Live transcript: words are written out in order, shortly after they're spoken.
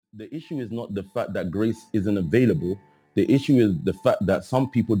the issue is not the fact that grace isn't available. The issue is the fact that some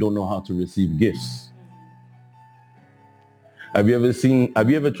people don't know how to receive gifts. Have you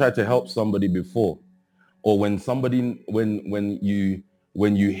ever tried to help somebody before? Or when somebody, when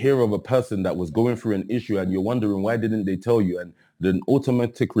you hear of a person that was going through an issue and you're wondering why didn't they tell you? And the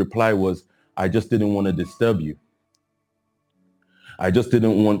automatic reply was, I just didn't want to disturb you. I just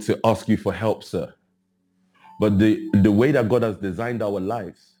didn't want to ask you for help, sir. But the way that God has designed our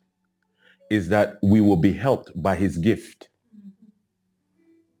lives is that we will be helped by his gift.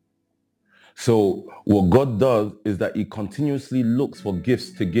 So what God does is that he continuously looks for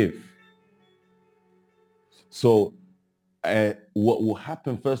gifts to give. So what will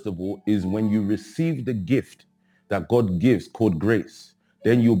happen, first of all, is when you receive the gift that God gives called grace,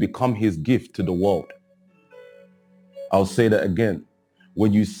 then you'll become his gift to the world. I'll say that again.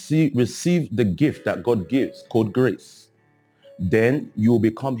 When you receive the gift that God gives called grace, then you will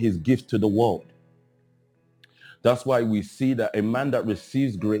become his gift to the world. That's why we see that a man that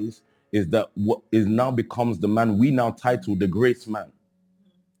receives grace is that what is now becomes the man we now title the grace man.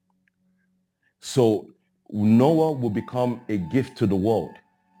 So Noah will become a gift to the world.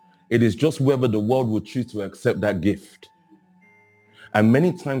 It is just whether the world will choose to accept that gift. And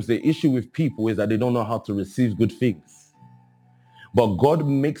many times the issue with people is that they don't know how to receive good things. But God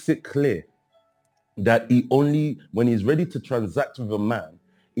makes it clear that he only, when he's ready to transact with a man,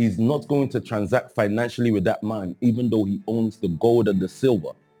 he's not going to transact financially with that man, even though he owns the gold and the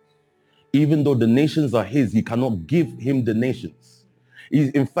silver. Even though the nations are his, he cannot give him the nations.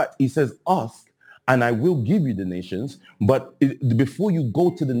 In fact, he says, ask and I will give you the nations. But before you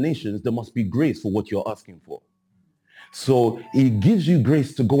go to the nations, there must be grace for what you're asking for. So he gives you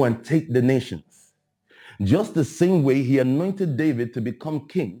grace to go and take the nations. Just the same way he anointed David to become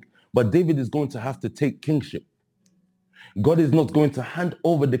king, but David is going to have to take kingship. God is not going to hand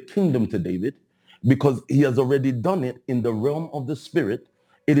over the kingdom to David because he has already done it in the realm of the spirit.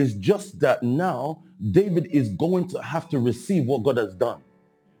 It is just that now David is going to have to receive what God has done.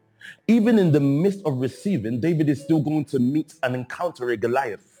 Even in the midst of receiving, David is still going to meet and encounter a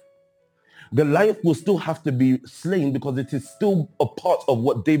Goliath. Goliath will still have to be slain because it is still a part of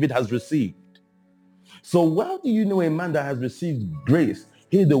what David has received. So how do you know a man that has received grace?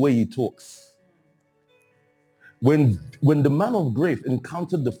 Hear the way he talks. When the man of grace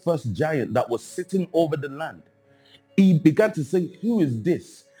encountered the first giant that was sitting over the land, he began to say, who is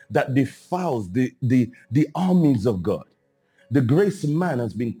this that defiles the armies of God? The grace man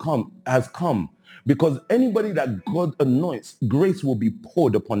has come because anybody that God anoints, grace will be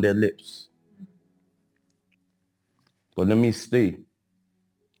poured upon their lips. But let me stay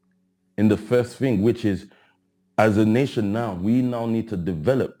in the first thing, which is, as a nation now, we now need to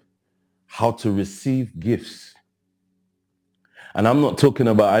develop how to receive gifts. And I'm not talking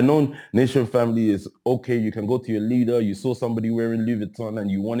about, I know Nation Family is okay, you can go to your leader, you saw somebody wearing Louis Vuitton and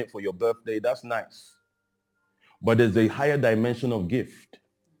you want it for your birthday, that's nice. But there's a higher dimension of gift.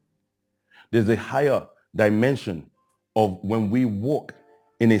 There's a higher dimension of when we walk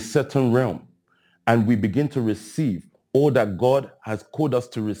in a certain realm and we begin to receive all that God has called us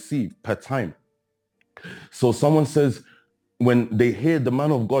to receive per time. So someone says, when they hear the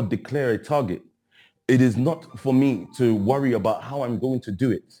man of God declare a target, it is not for me to worry about how I'm going to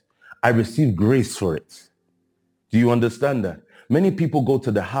do it. I receive grace for it. Do you understand that? Many people go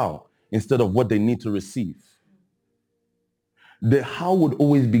to the how instead of what they need to receive. The how would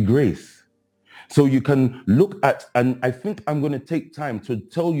always be grace. So you can look at, and I think I'm going to take time to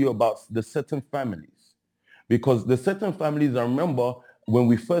tell you about the certain families. Because the certain families, I remember when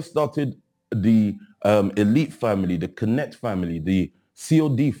we first started the Elite family, the Connect family, the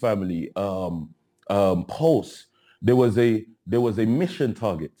COD family, Pulse, there was a mission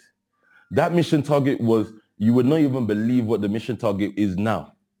target. That mission target was, you would not even believe what the mission target is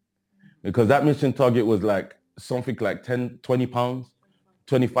now. Because that mission target was like something like 10, 20 pounds,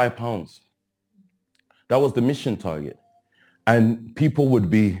 25 pounds. That was the mission target. And people would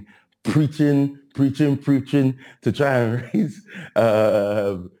be preaching to try and raise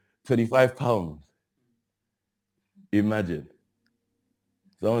 25 pounds. Imagine.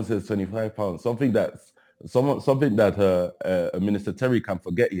 Someone says 25 pounds, something that Minister Terry can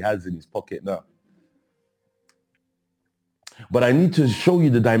forget he has in his pocket now. But I need to show you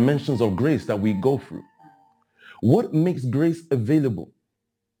the dimensions of grace that we go through. What makes grace available?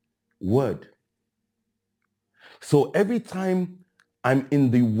 Word. So every time I'm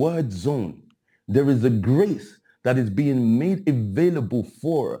in the word zone, there is a grace that is being made available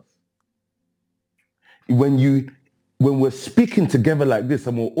for us. When we're speaking together like this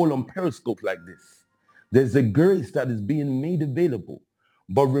and we're all on Periscope like this, there's a grace that is being made available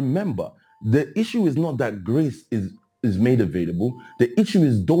But remember, the issue is not that grace is made available. The issue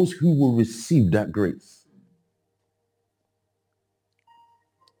is those who will receive that grace.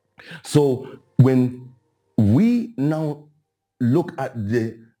 So when we now look at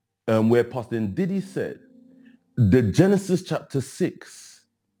the where Pastor Ndidi said, the Genesis chapter 6,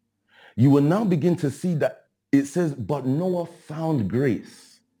 you will now begin to see that it says, but Noah found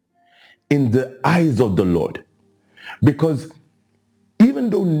grace in the eyes of the Lord. Because even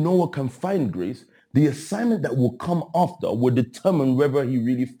though Noah can find grace, the assignment that will come after will determine whether he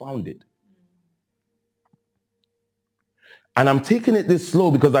really found it. And I'm taking it this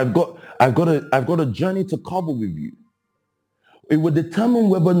slow because I've got a journey to cover with you. It will determine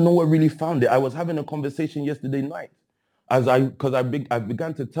whether Noah really found it. I was having a conversation yesterday night I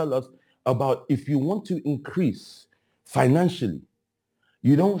began to tell us about, if you want to increase financially,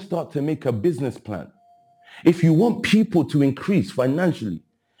 you don't start to make a business plan. If you want people to increase financially,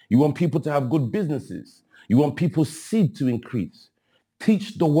 you want people to have good businesses, you want people's seed to increase,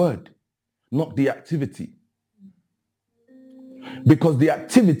 teach the word, not the activity. Because the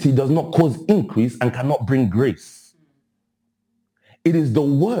activity does not cause increase and cannot bring grace. It is the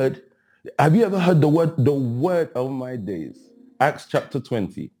word. Have you ever heard the word of my days? Acts chapter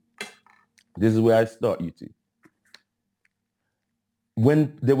 20. This is where I start, you two.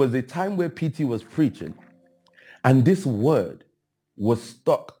 When there was a time where PT was preaching, and this word was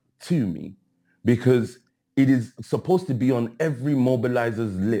stuck to me because it is supposed to be on every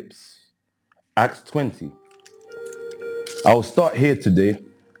mobilizer's lips. Acts 20. I'll start here today,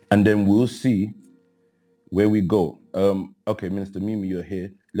 and then we'll see where we go. Okay, Minister Mimi, you're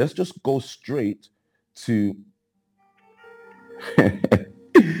here. Let's just go straight to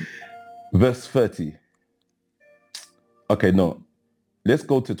verse 30. Okay, no. Let's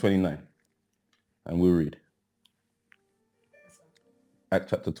go to 29, and we'll read. Acts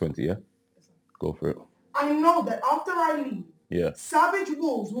chapter 20, yeah? Go for it. I know that after I leave, savage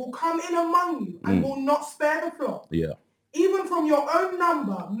wolves will come in among you and will not spare the flock. Yeah. Even from your own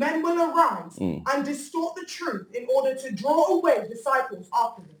number, men will arise and distort the truth in order to draw away disciples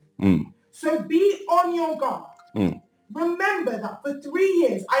after them. So be on your guard. Remember that for 3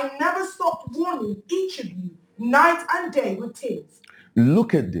 years, I never stopped warning each of you night and day with tears.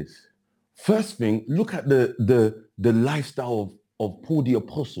 Look at this. First thing, look at the lifestyle of Paul the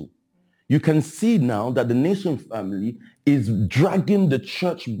Apostle. You can see now that the Nation family is dragging the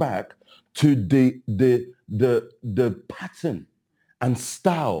church back to the pattern and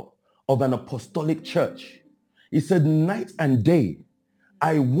style of an apostolic church. He said, night and day,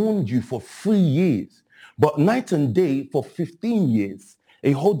 I warned you for 3 years, but night and day for 15 years,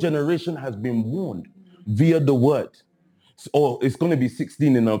 a whole generation has been warned via the word. So it's going to be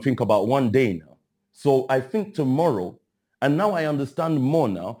 16 and I think about 1 day now. So I think tomorrow, and now I understand more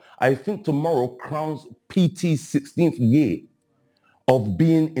now, I think tomorrow crowns PT's 16th year of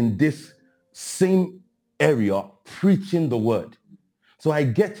being in this same area preaching the word. So I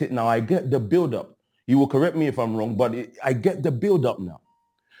get it now. I get the build-up. You will correct me if I'm wrong, but I get the build-up now.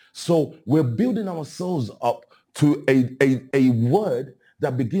 So we're building ourselves up to a word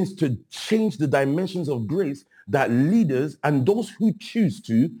that begins to change the dimensions of grace that leaders and those who choose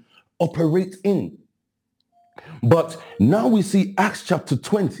to operate in. But now we see Acts chapter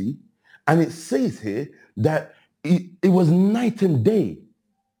 20, and it says here that it was night and day,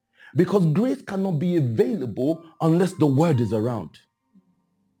 because grace cannot be available unless the word is around.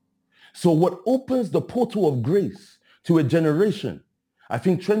 So what opens the portal of grace to a generation, I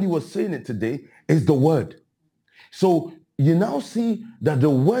think Trendy was saying it today, is the word. So you now see that the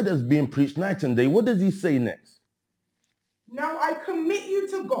word is being preached night and day. What does he say next? Now I commit you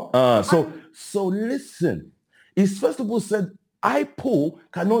to God. So listen. He's first of all said, I, Paul,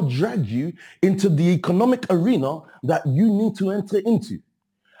 cannot drag you into the economic arena that you need to enter into.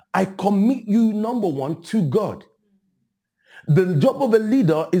 I commit you, number one, to God. The job of a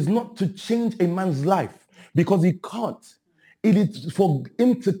leader is not to change a man's life because he can't. It is for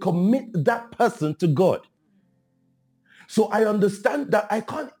him to commit that person to God. So I understand that I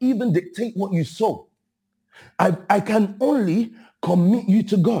can't even dictate what you sow. I can only commit you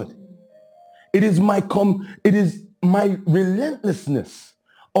to God. It is my relentlessness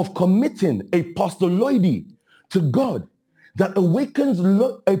of committing a pastoloidy to God that awakens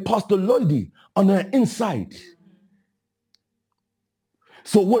a pastoloidy on the inside.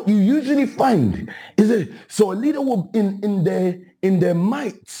 So what you usually find is a leader will in their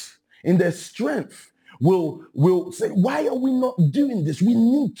might, in their strength, will say, why are we not doing this? We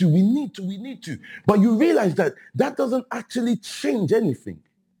need to. But you realize that doesn't actually change anything.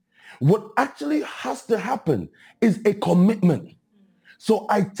 What actually has to happen is a commitment. So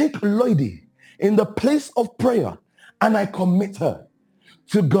I take Lloydie in the place of prayer and I commit her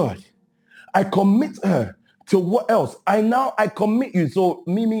to God. I commit her to what else? I commit you. So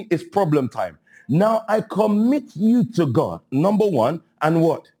Mimi, it's problem time. Now I commit you to God. Number one, and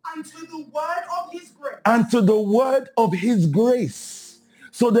what? And to the word of his grace. And to the word of his grace.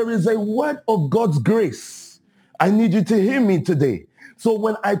 So there is a word of God's grace. I need you to hear me today. So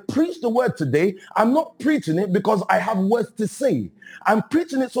when I preach the word today, I'm not preaching it because I have words to say. I'm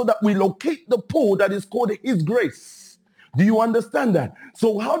preaching it so that we locate the pool that is called his grace. Do you understand that?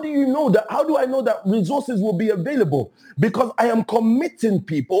 So how do you know that? How do I know that resources will be available? Because I am committing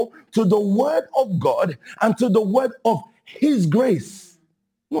people to the word of God and to the word of his grace,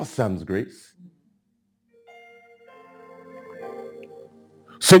 not Sam's grace.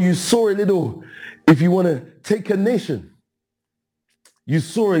 So you saw a little, if you want to take a nation, you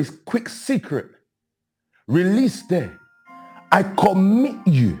saw a quick secret released there. I commit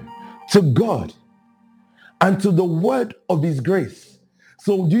you to God and to the word of his grace.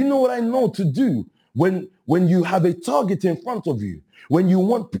 So do you know what I know to do when you have a target in front of you, when you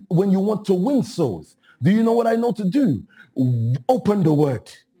want to win souls? Do you know what I know to do? Open the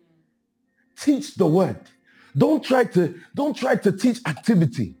word. Teach the word. Don't try to teach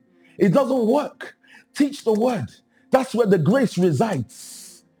activity. It doesn't work. Teach the word. That's where the grace resides.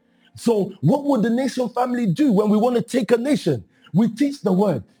 So what would the nation family do when we want to take a nation? We teach the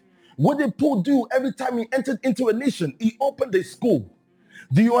word. What did Paul do every time he entered into a nation? He opened a school.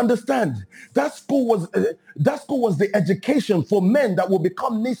 Do you understand? That school was the education for men that will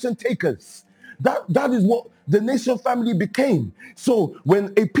become nation takers. That is what the nation family became. So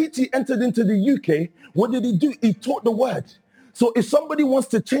when a PT entered into the UK, what did he do? He taught the word. So if somebody wants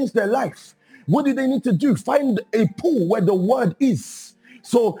to change their life, what do they need to do? Find a pool where the word is.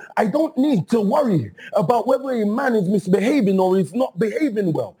 So I don't need to worry about whether a man is misbehaving or is not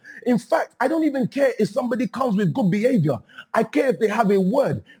behaving well. In fact, I don't even care if somebody comes with good behavior. I care if they have a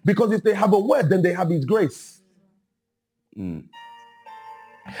word, because if they have a word, then they have his grace.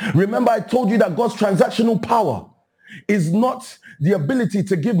 Remember, I told you that God's transactional power is not the ability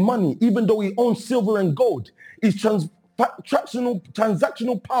to give money, even though he owns silver and gold. His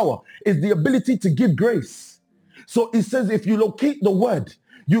transactional power is the ability to give grace. So it says, if you locate the word,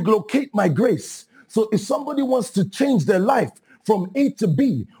 you locate my grace. So if somebody wants to change their life from A to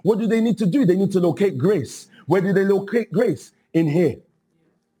B, what do they need to do? They need to locate grace. Where do they locate grace? In here.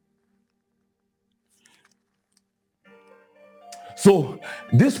 So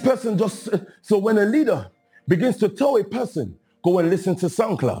this person so when a leader begins to tell a person, go and listen to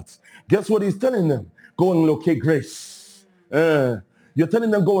SoundCloud, guess what he's telling them? Go and locate grace. You're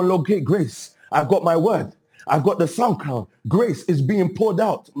telling them, go and locate grace. I've got my word. I've got the SoundCloud. Grace is being poured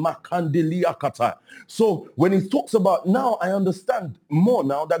out. So when he talks about, now I understand more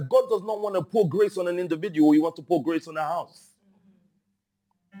now that God does not want to pour grace on an individual. He wants to pour grace on a house.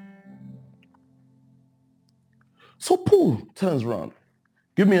 So Paul turns around.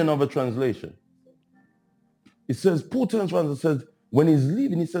 Give me another translation. It says, Paul turns around and says, when he's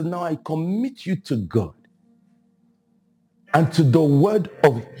leaving, he says, now I commit you to God and to the word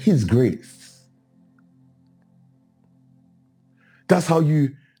of his grace. That's how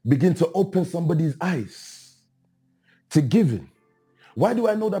you begin to open somebody's eyes to giving. Why do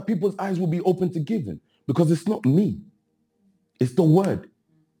I know that people's eyes will be open to giving? Because it's not me. It's the word.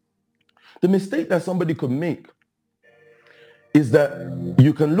 The mistake that somebody could make is that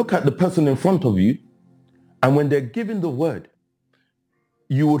you can look at the person in front of you, and when they're giving the word,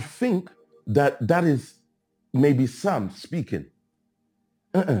 you would think that that is maybe Sam speaking.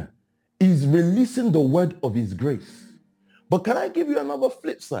 He's releasing the word of his grace. But can I give you another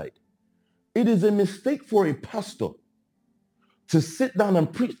flip side? It is a mistake for a pastor to sit down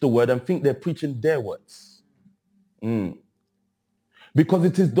and preach the word and think they're preaching their words. Because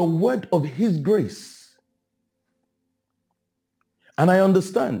it is the word of his grace. And I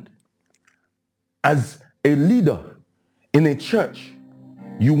understand, as a leader in a church,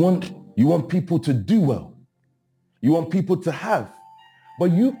 you want people to do well. You want people to have.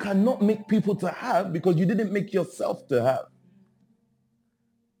 But you cannot make people to have because you didn't make yourself to have.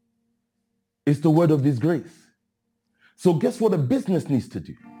 It's the word of his grace. So guess what a business needs to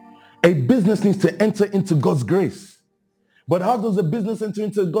do? A business needs to enter into God's grace. But how does a business enter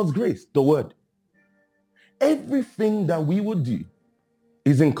into God's grace? The word. Everything that we would do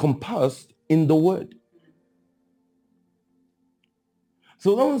is encompassed in the word.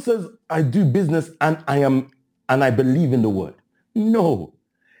 So no one says, I do business and I believe in the word. No,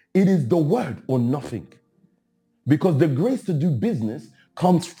 it is the word or nothing. Because the grace to do business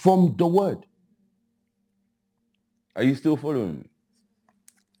comes from the word. Are you still following me?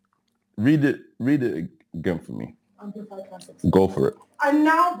 Read it again for me. Amplified Classic. Go for it. And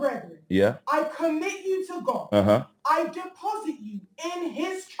now, brethren, Yeah. I commit you to God. I deposit you in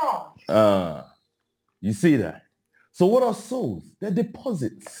his charge. You see that? So what are souls? They're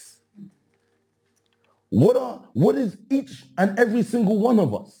deposits. What is each and every single one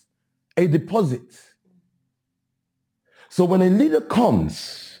of us? A deposit. So when a leader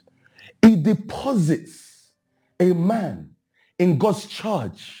comes, he deposits a man in God's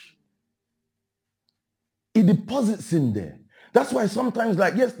charge. He deposits him there. That's why sometimes,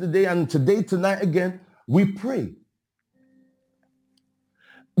 like yesterday and today, tonight again, we pray.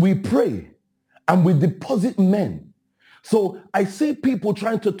 We pray and we deposit men. So I see people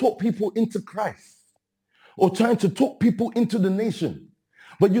trying to talk people into Christ or trying to talk people into the nation,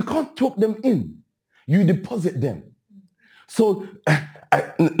 but you can't talk them in. You deposit them. So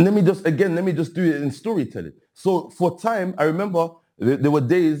let me just do it in storytelling. So for time, I remember there were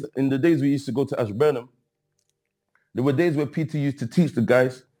days, in the days we used to go to Ashburnham, there were days where Peter used to teach the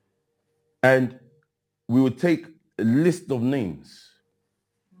guys, and we would take a list of names.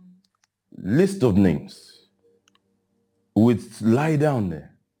 We'd lie down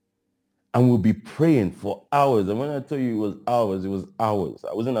there and we'd be praying for hours. And when I tell you it was hours.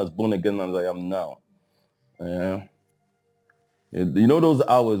 I wasn't as born again as I am now. Yeah. You know those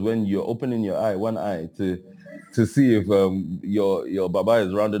hours when you're opening your eye, one eye, to see if your baba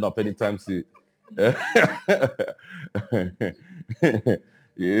is rounding up anytime soon.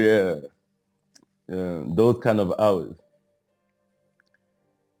 Yeah. Those kind of hours.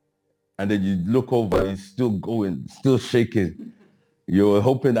 And then you look over, he's still going, still shaking. You're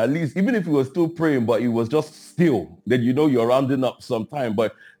hoping at least, even if he was still praying, but he was just still, then you know you're rounding up some time,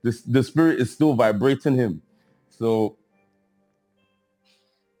 but the spirit is still vibrating him. So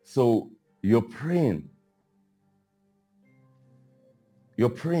you're praying. You're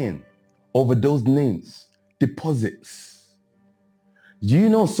praying over those names, deposits. Do you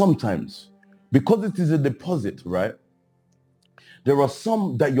know sometimes, because it is a deposit, right? There are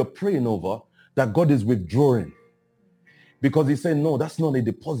some that you're praying over that God is withdrawing. Because he said, no, that's not a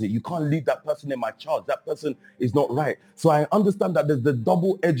deposit. You can't leave that person in my charge. That person is not right. So I understand that there's the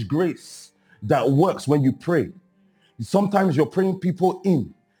double-edged grace that works when you pray. Sometimes you're praying people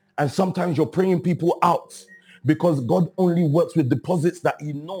in, and sometimes you're praying people out. Because God only works with deposits that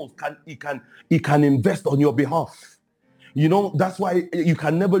he knows he can invest on your behalf. You know, that's why you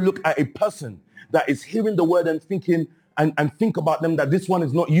can never look at a person that is hearing the word and thinking and think about them that this one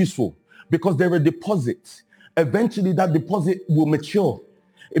is not useful, because they're a deposit. Eventually that deposit will mature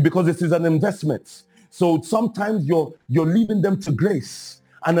because this is an investment. So sometimes you're leaving them to grace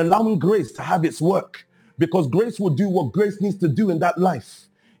and allowing grace to have its work, because grace will do what grace needs to do in that life.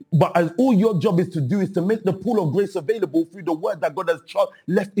 But as all your job is to do is to make the pool of grace available through the word that God has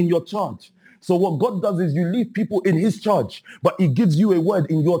left in your charge. So what God does is you leave people in his charge, but he gives you a word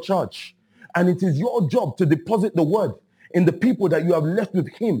in your charge. And it is your job to deposit the word in the people that you have left with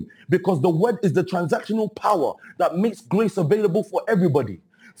him, because the word is the transactional power that makes grace available for everybody.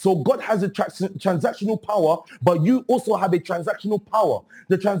 So God has a transactional power, but you also have a transactional power.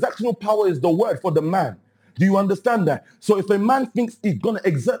 The transactional power is the word for the man. Do you understand that? So if a man thinks he's going to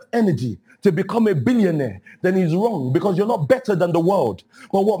exert energy to become a billionaire, then he's wrong, because you're not better than the world.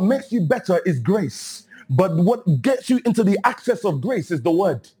 But what makes you better is grace. But what gets you into the access of grace is the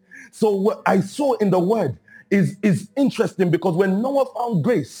word. So what I saw in the word is interesting, because when Noah found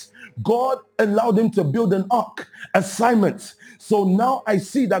grace, God allowed him to build an ark assignment. So now I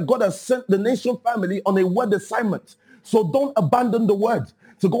see that God has sent the nation family on a word assignment. So don't abandon the word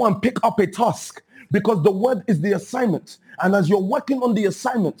to go and pick up a task, because the word is the assignment. And as you're working on the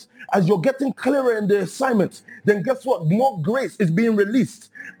assignment, as you're getting clearer in the assignment, then guess what? More grace is being released.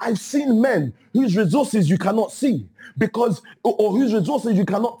 I've seen men whose resources you cannot see, or whose resources you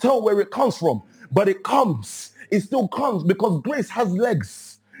cannot tell where it comes from, but it comes. It still comes, because grace has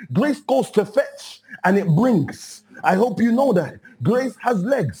legs. Grace goes to fetch and it brings. I hope you know that. Grace has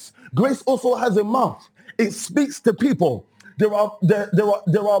legs. Grace also has a mouth. It speaks to people. There are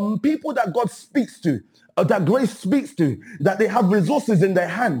people that God speaks to, that grace speaks to, that they have resources in their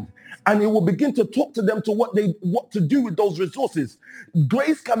hand, and it will begin to talk to them to what to do with those resources.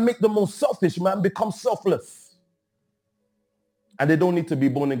 Grace can make the most selfish man become selfless, and they don't need to be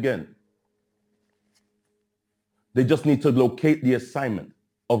born again. They just need to locate the assignment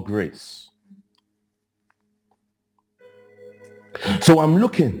of grace. So I'm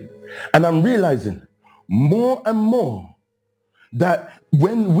looking and I'm realizing more and more that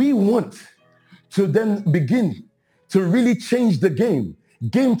when we want to then begin to really change the game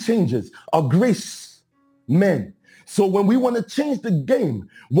changers are grace men. So when we want to change the game,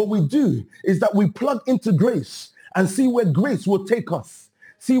 what we do is that we plug into grace and see where grace will take us.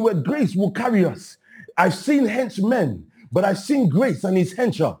 See where grace will carry us. I've seen henchmen, but I've seen grace and his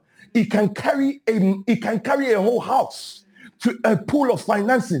hencher. It can carry a whole house to a pool of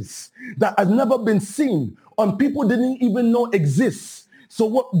finances that has never been seen on people didn't even know exists. So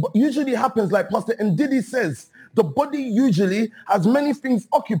what usually happens, like Pastor Ndidi says, the body usually has many things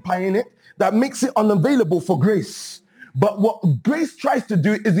occupying it that makes it unavailable for grace. But what grace tries to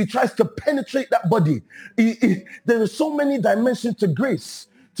do is it tries to penetrate that body. There are so many dimensions to grace.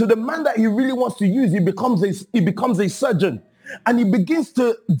 To the man that he really wants to use, he becomes a surgeon. And he begins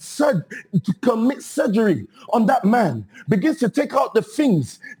to commit surgery on that man. Begins to take out the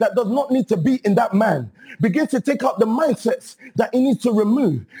things that does not need to be in that man. Begins to take out the mindsets that he needs to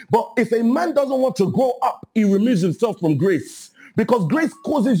remove. But if a man doesn't want to grow up, he removes himself from grace. Because grace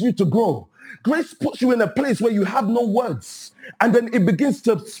causes you to grow. Grace puts you in a place where you have no words. And then it begins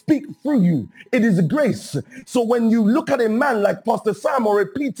to speak through you. It is grace. So when you look at a man like Pastor Sam or a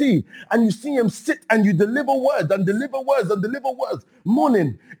PT and you see him sit and you deliver words and deliver words and deliver words,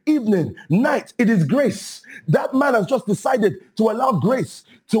 morning, evening, night, it is grace. That man has just decided to allow grace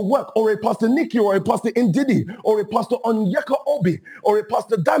to work. Or a Pastor Nikki or a Pastor Ndidi or a Pastor Onyeka Obi or a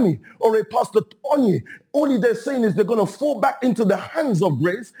Pastor Dami or a Pastor Onye. All they're saying is they're going to fall back into the hands of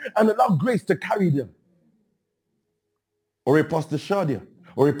grace and allow grace to carry them. Or a Pastor Shadia,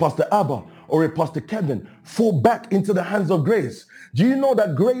 or a Pastor Abba, or a Pastor Kevin, fall back into the hands of grace. Do you know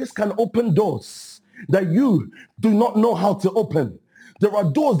that grace can open doors that you do not know how to open? There are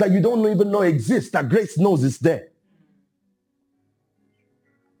doors that you don't even know exist that grace knows is there.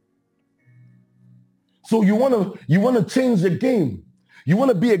 So you want to change the game. You want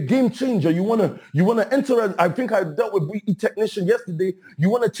to be a game changer. You want to enter. I think I dealt with beauty technician yesterday.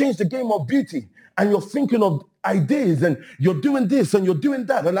 You want to change the game of beauty, and you're thinking of ideas, and you're doing this and you're doing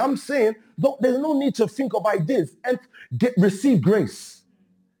that. And I'm saying, there's no need to think of ideas and receive grace.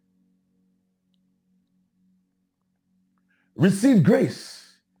 Receive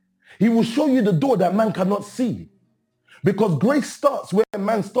grace. He will show you the door that man cannot see, because grace starts where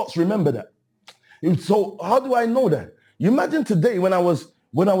man starts. Remember that. So how do I know that? You imagine today when I was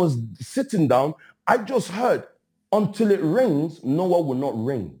sitting down, I just heard, until it rains, Noah will not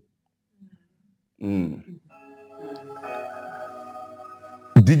rain.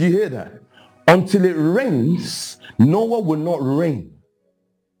 Did you hear that? Until it rains, Noah will not rain.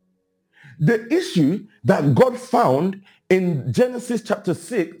 The issue that God found in Genesis chapter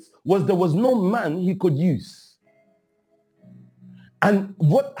 6 was there was no man he could use. And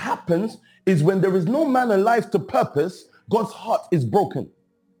what happens is when there is no man alive to purpose, God's heart is broken.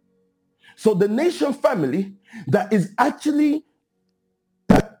 So the nation family that is actually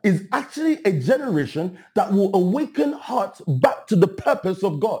a generation that will awaken hearts back to the purpose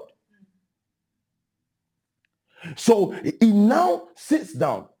of God. So he now sits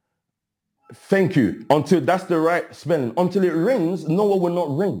down. Thank you. Until that's the right spelling. Until it rains, Noah will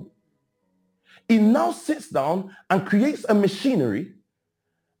not rain. He now sits down and creates a machinery,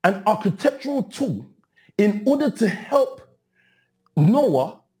 an architectural tool, in order to help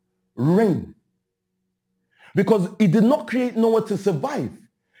Noah reign. Because he did not create Noah to survive.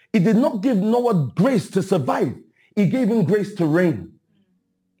 He did not give Noah grace to survive. He gave him grace to reign.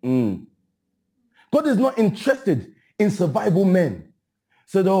 God is not interested in survival men.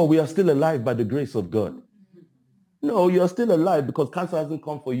 Said, oh, we are still alive by the grace of God. No, you are still alive because cancer hasn't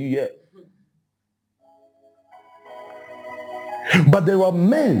come for you yet. But there are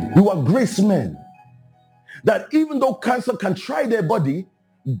men who are grace men, that even though cancer can try their body,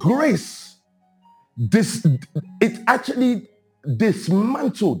 grace, it actually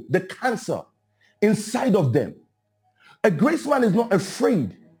dismantled the cancer inside of them. A grace man is not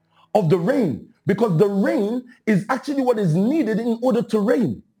afraid of the rain, because the rain is actually what is needed in order to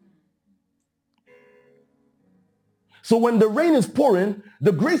reign. So when the rain is pouring,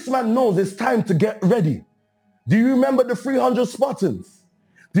 the grace man knows it's time to get ready. Do you remember the 300 Spartans?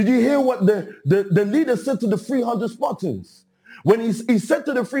 Did you hear what the leader said to the 300 Spartans? When he said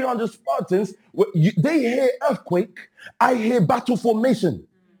to the 300 Spartans, they hear earthquake, I hear battle formation.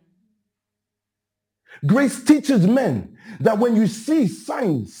 Grace teaches men that when you see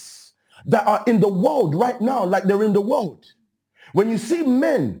signs that are in the world right now, like they're in the world, when you see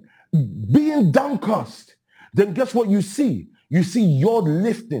men being downcast, then guess what you see? You see your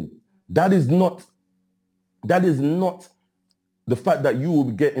lifting. That is not the fact that you will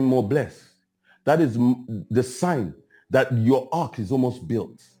be getting more blessed. That is the sign that your ark is almost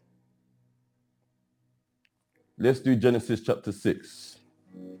built. Let's do Genesis chapter 6.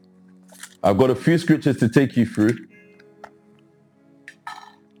 I've got a few scriptures to take you through.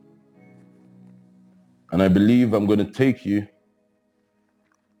 And I believe I'm going to take you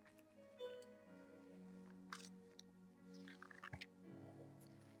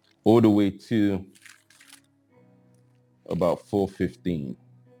all the way to about 4:15.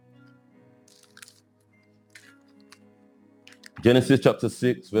 Genesis chapter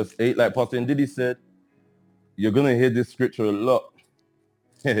 6, verse 8, like Pastor Ndidi said, you're going to hear this scripture a lot.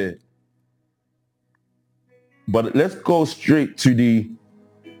 But let's go straight to the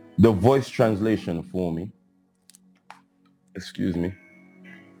voice translation for me. Excuse me.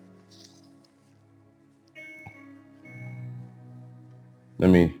 Let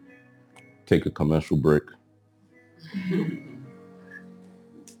me take a commercial break.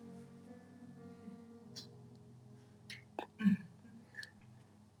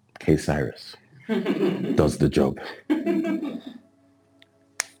 K. Cyrus does the job.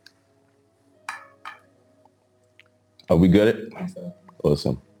 Have we got it? Yes, sir.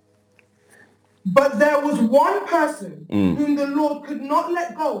 Awesome. But there was one person whom the Lord could not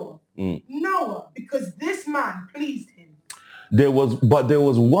let go of, Noah, because this man pleased him. There was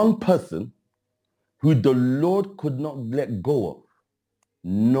one person who the Lord could not let go of,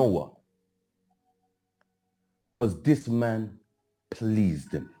 Noah, because this man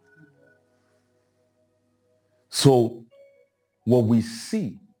pleased him. So what we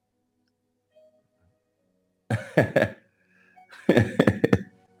see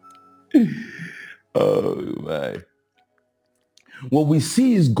oh my. What we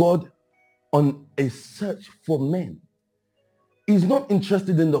see is God on a search for men. He's not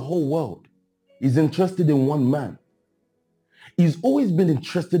interested in the whole world. He's interested in one man. He's always been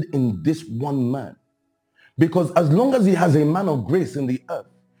interested in this one man. Because as long as he has a man of grace in the earth,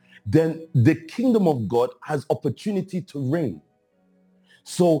 then the kingdom of God has opportunity to reign.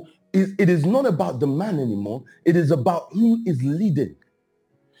 So it is not about the man anymore. It is about who is leading.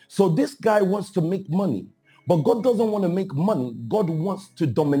 So this guy wants to make money, but God doesn't want to make money. God wants to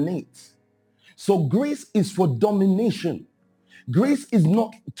dominate. So grace is for domination. Grace is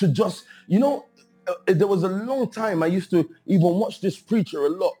not to just, there was a long time I used to even watch this preacher a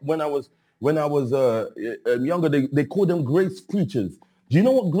lot when I was younger. They call them grace preachers. Do you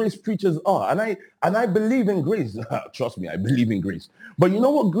know what grace preachers are? And I believe in grace. Trust me, I believe in grace. But you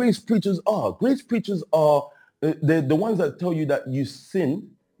know what grace preachers are? Grace preachers are the ones that tell you that you sin,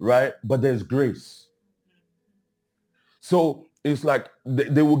 right? But there's grace. So it's like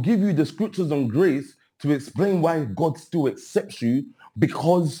they will give you the scriptures on grace to explain why God still accepts you,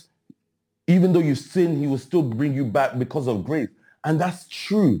 because even though you sin, he will still bring you back because of grace. And that's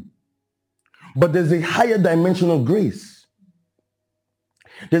true. But there's a higher dimension of grace.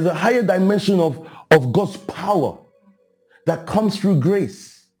 There's a higher dimension of God's power that comes through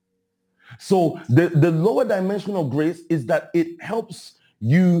grace. So the lower dimension of grace is that it helps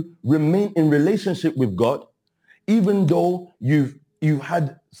you remain in relationship with God, even though you've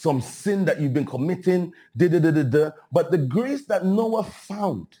had some sin that you've been committing, but the grace that Noah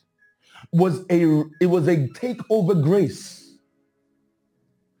found was a takeover grace.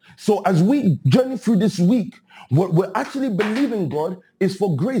 So as we journey through this week, what we're actually believing God is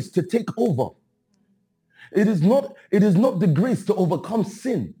for grace to take over. It is not the grace to overcome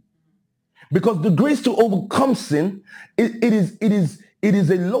sin, because the grace to overcome sin, it is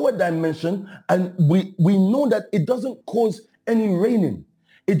a lower dimension, and we know that it doesn't cause any reigning.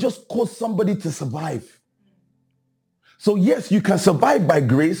 It just causes somebody to survive. So yes, you can survive by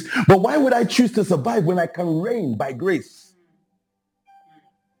grace, but why would I choose to survive when I can reign by grace?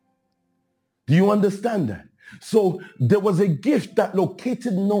 Do you understand that? So there was a gift that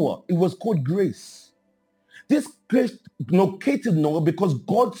located Noah. It was called grace. This grace located Noah because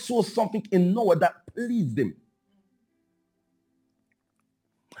God saw something in Noah that pleased him.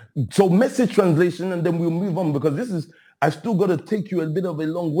 So message translation, and then we'll move on, because I've still got to take you a bit of a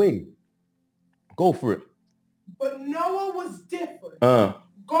long way. Go for it. But Noah was different.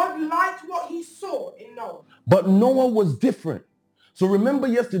 God liked what he saw in Noah. But Noah was different. So remember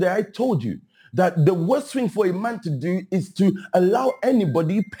yesterday I told you that the worst thing for a man to do is to allow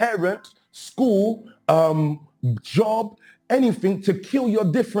anybody, parent, school, job, anything, to kill your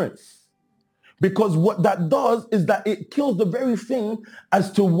difference. Because what that does is that it kills the very thing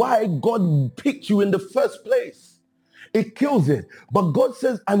as to why God picked you in the first place. It kills it. But God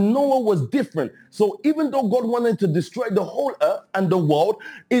says, and Noah was different. So even though God wanted to destroy the whole earth and the world,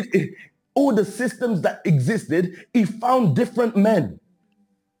 all the systems that existed, he found different men.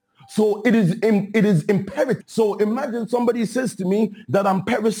 So it is imperative. So imagine somebody says to me that I'm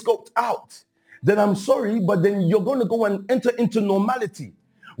periscoped out. Then I'm sorry, but then you're going to go and enter into normality,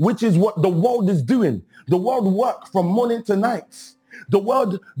 which is what the world is doing. The world works from morning to night. The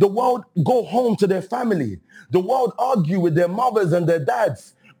world go home to their family. The world argue with their mothers and their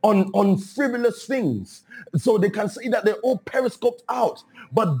dads on frivolous things. So they can say that they're all periscoped out.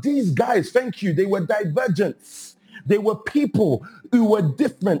 But these guys, thank you, they were divergents. They were people who were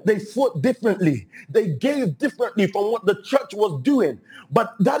different. They thought differently. They gave differently from what the church was doing.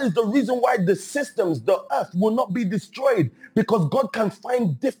 But that is the reason why the systems, the earth will not be destroyed, because God can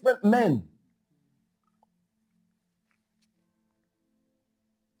find different men.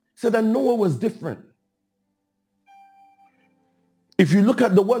 So that Noah was different. If you look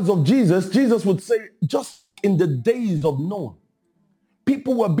at the words of Jesus, Jesus would say, just in the days of Noah,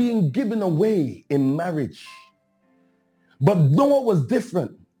 people were being given away in marriage. But Noah was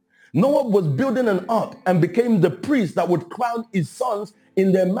different. Noah was building an ark and became the priest that would crown his sons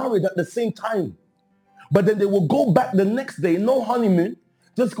in their marriage at the same time. But then they will go back the next day, no honeymoon,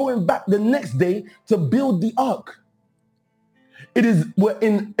 just going back the next day to build the ark. We're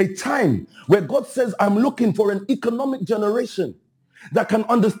in a time where God says, I'm looking for an economic generation that can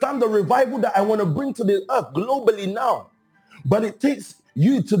understand the revival that I want to bring to the earth globally now. But it takes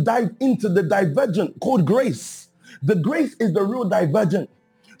you to dive into the divergent called grace. The grace is the real divergent.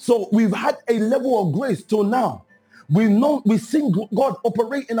 So we've had a level of grace till now. We've seen God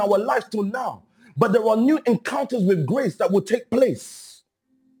operate in our lives till now. But there are new encounters with grace that will take place.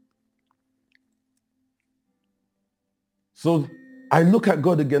 So I look at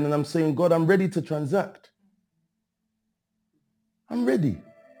God again and I'm saying, God, I'm ready to transact. I'm ready.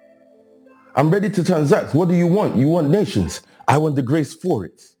 I'm ready to transact. What do you want? You want nations. I want the grace for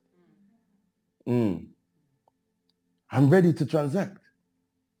it. I'm ready to transact.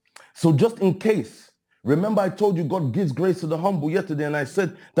 So just in case, remember I told you God gives grace to the humble yesterday, and I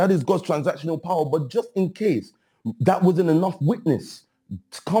said that is God's transactional power. But just in case that wasn't enough witness,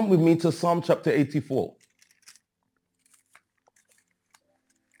 come with me to Psalm chapter 84.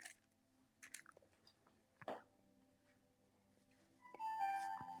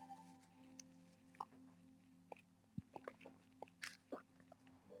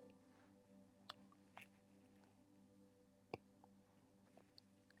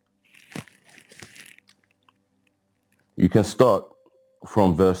 You can start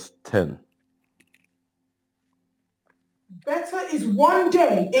from verse 10. Better is one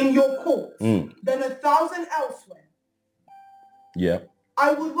day in your courts than 1,000 elsewhere. Yeah.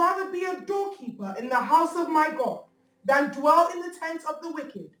 I would rather be a doorkeeper in the house of my God than dwell in the tents of the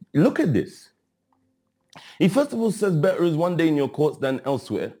wicked. Look at this. He first of all says better is one day in your courts than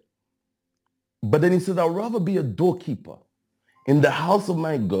elsewhere. But then he says, I'd rather be a doorkeeper in the house of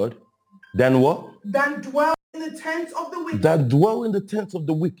my God than what? Than dwell in the tents of the wicked. That dwell in the tents of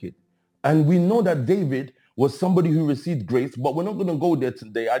the wicked. And we know that David was somebody who received grace, but we're not going to go there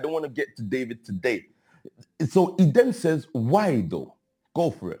today. I don't want to get to David today. So he then says, why though?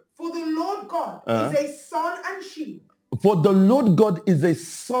 Go for it. For the Lord God is a sun and shield. For the Lord God is a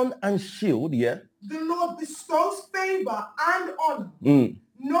sun and shield, yeah? The Lord bestows favor and honor.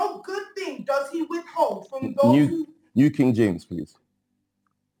 No good thing does he withhold from those who... New King James, please.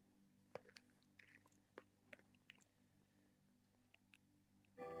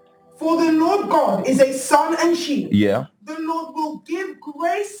 For the Lord God is a sun and shield. Yeah. The Lord will give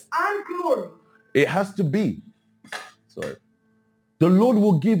grace and glory. It has to be. Sorry. The Lord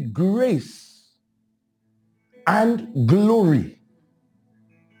will give grace and glory.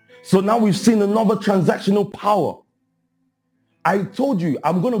 So now we've seen another transactional power. I told you,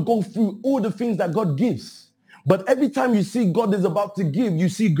 I'm going to go through all the things that God gives. But every time you see God is about to give, you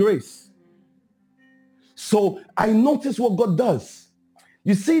see grace. So I notice what God does.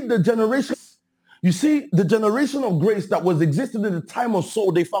 You see the generation of grace that was existed in the time of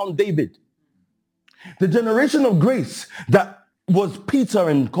Saul, they found David. The generation of grace that was Peter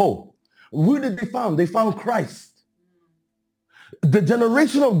and co. Who did they found? They found Christ. The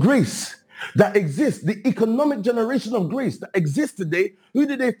generation of grace that exists, the economic generation of grace that exists today, who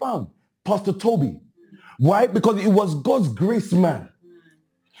did they found? Pastor Toby. Why? Because it was God's grace man.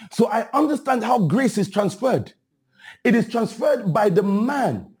 So I understand how grace is transferred. It is transferred by the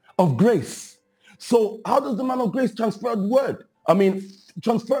man of grace. So how does the man of grace transfer grace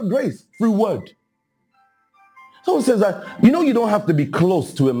through word? Someone says that, you don't have to be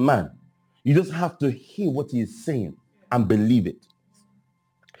close to a man. You just have to hear what he is saying and believe it.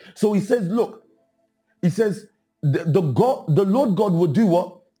 So he says, look, he says, the Lord God will do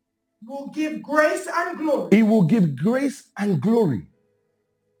what? Will give grace and glory. He will give grace and glory.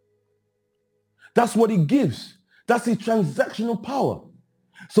 That's what he gives. That's his transactional power.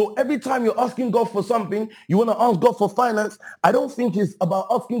 So every time you're asking God for something, you want to ask God for finance, I don't think it's about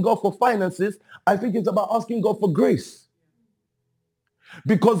asking God for finances. I think it's about asking God for grace.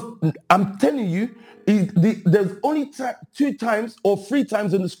 Because I'm telling you, there's only 2 times or 3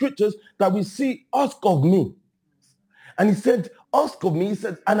 times in the scriptures that we see ask of me. And he said, ask of me, he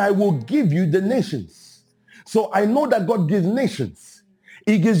said, and I will give you the nations. So I know that God gives nations.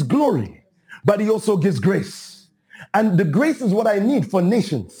 He gives glory, but he also gives grace. And the grace is what I need for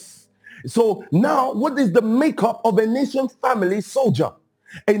nations. So now, what is the makeup of a nation family soldier?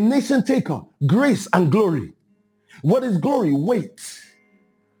 A nation taker, grace and glory. What is glory? Weight.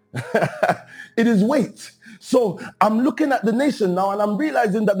 It is weight. So I'm looking at the nation now and I'm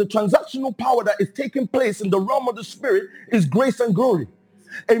realizing that the transactional power that is taking place in the realm of the spirit is grace and glory.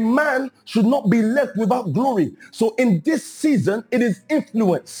 A man should not be left without glory. So in this season, it is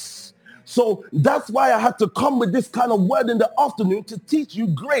influence. So that's why I had to come with this kind of word in the afternoon to teach you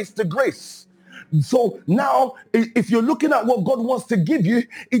grace to grace. So now, if you're looking at what God wants to give you,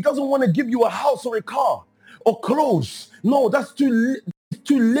 he doesn't want to give you a house or a car or clothes. No, that's too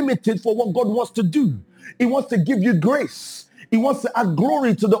limited for what God wants to do. He wants to give you grace. He wants to add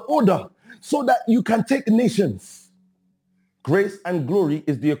glory to the order so that you can take nations. Grace and glory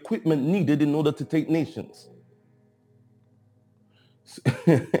is the equipment needed in order to take nations.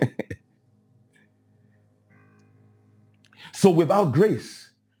 So without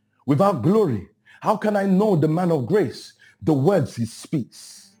grace, without glory, how can I know the man of grace? The words he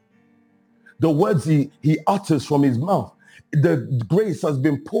speaks, the words he utters from his mouth. The grace has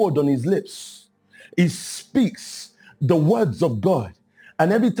been poured on his lips. He speaks the words of God.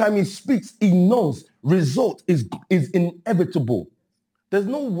 And every time he speaks, he knows result is inevitable. There's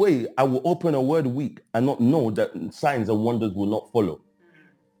no way I will open a word week and not know that signs and wonders will not follow.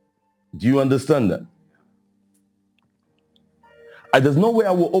 Do you understand that? There's no way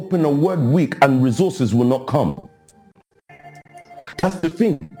I will open a word week and resources will not come. That's the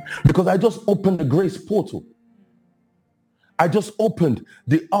thing. Because I just opened the grace portal. I just opened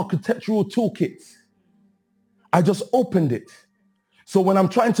the architectural toolkit. I just opened it. So when I'm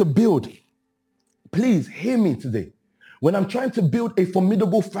trying to build, please hear me today. When I'm trying to build a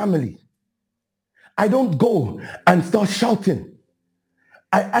formidable family, I don't go and start shouting.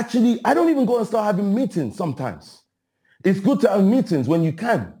 I don't even go and start having meetings sometimes. It's good to have meetings when you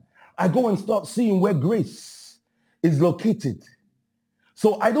can. I go and start seeing where grace is located.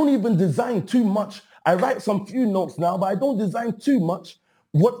 So I don't even design too much. I write some few notes now, but I don't design too much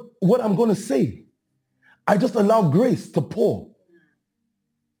what I'm going to say. I just allow grace to pour.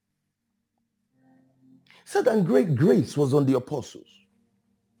 It said, and great grace was on the apostles.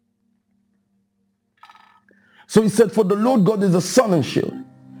 So he said, for the Lord God is a sun and shield.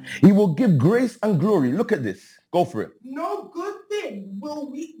 He will give grace and glory. Look at this. Go for it. No good thing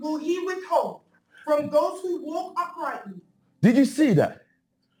will he withhold from those who walk uprightly. Did you see that?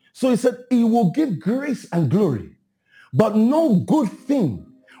 So he said, he will give grace and glory, but no good thing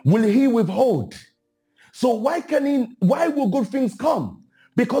will he withhold. So why will good things come?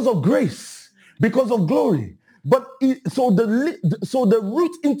 Because of grace, because of glory. But so the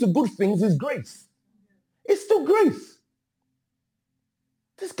route into good things is grace. It's still grace.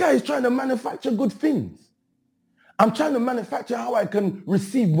 This guy is trying to manufacture good things. I'm trying to manufacture how I can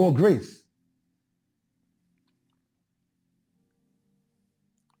receive more grace.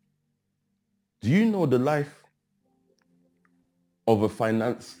 Do you know the life of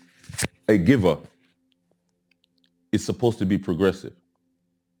a giver is supposed to be progressive?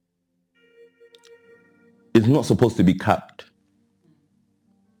 It's not supposed to be capped.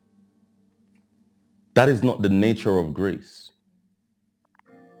 That is not the nature of grace.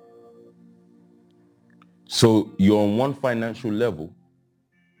 So you're on one financial level,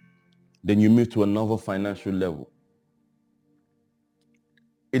 then you move to another financial level.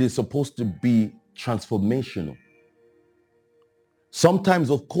 It is supposed to be transformational. Sometimes,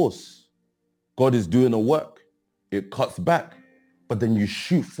 of course, God is doing a work. It cuts back, but then you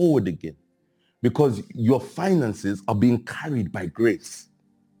shoot forward again because your finances are being carried by grace.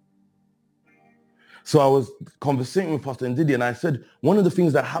 So I was conversing with Pastor Ndidi and I said, one of the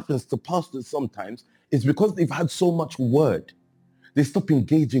things that happens to pastors sometimes is because they've had so much word, they stop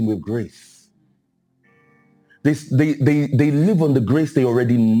engaging with grace. They live on the grace they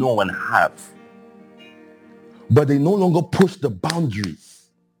already know and have. But they no longer push the boundaries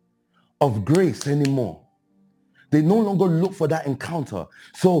of grace anymore. They no longer look for that encounter.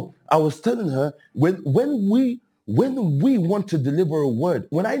 So I was telling her, when we want to deliver a word,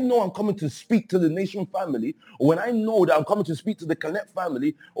 when I know I'm coming to speak to the nation family, or when I know that I'm coming to speak to the Connect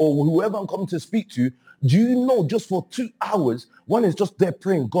family, or whoever I'm coming to speak to, do you know just for 2 hours, one is just there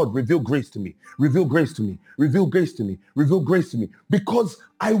praying, God, reveal grace to me, reveal grace to me, reveal grace to me, reveal grace to me. Because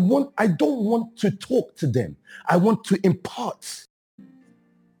I don't want to talk to them. I want to impart.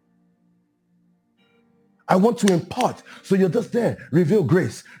 I want to impart. So you're just there. Reveal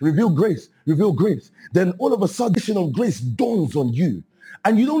grace, reveal grace, reveal grace. Then all of a sudden, the vision of grace dawns on you.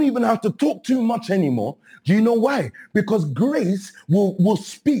 And you don't even have to talk too much anymore. Do you know why? Because grace will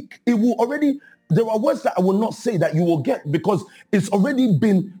speak. It will already, there are words that I will not say that you will get because you've already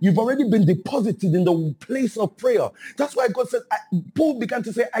been deposited in the place of prayer. That's why God says, Paul began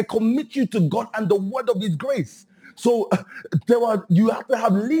to say, I commit you to God and the word of his grace. So you have to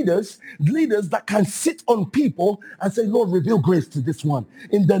have leaders that can sit on people and say, Lord, reveal grace to this one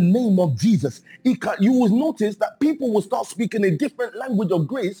in the name of Jesus. You will notice that people will start speaking a different language of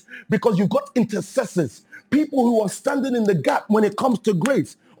grace because you've got intercessors, people who are standing in the gap when it comes to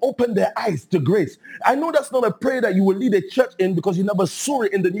grace. Open their eyes to grace. I know that's not a prayer that you will lead a church in because you never saw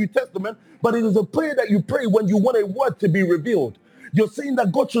it in the New Testament, but it is a prayer that you pray when you want a word to be revealed. You're saying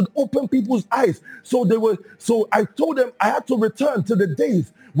that God should open people's eyes. So I told them I had to return to the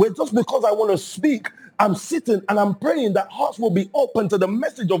days where just because I want to speak, I'm sitting and I'm praying that hearts will be open to the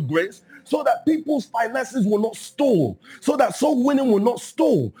message of grace so that people's finances will not stall, so that soul winning will not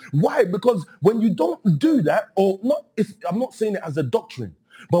stall. Why? Because when you don't do that, I'm not saying it as a doctrine,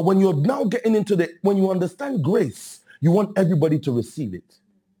 but when you're now getting into when you understand grace, you want everybody to receive it.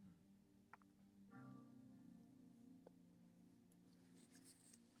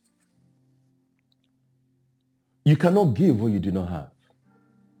 You cannot give what you do not have.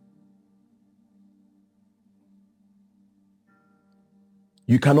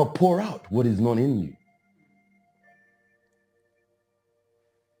 You cannot pour out what is not in you.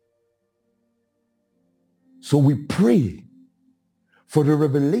 So we pray for the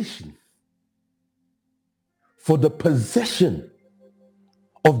revelation, for the possession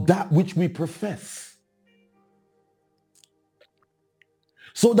of that which we profess,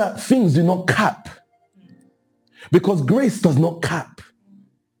 so that things do not cap. Because grace does not cap.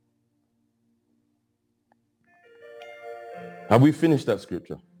 Have we finished that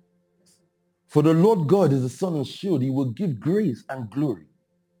scripture? For the Lord God is the sun and shield. He will give grace and glory.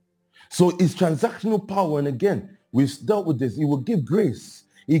 So it's transactional power. And again, we've dealt with this. He will give grace.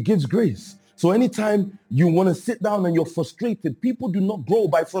 He gives grace. So anytime you want to sit down and you're frustrated, people do not grow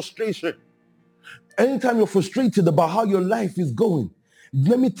by frustration. Anytime you're frustrated about how your life is going,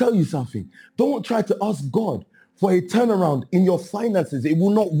 let me tell you something. Don't try to ask God for a turnaround in your finances. It will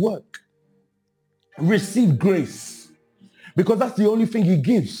not work. Receive grace, because that's the only thing he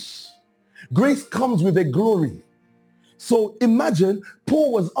gives. Grace comes with a glory. So imagine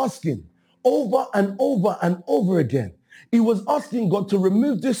Paul was asking over and over and over again. He was asking God to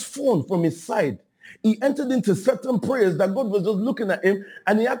remove this thorn from his side. He entered into certain prayers that God was just looking at him,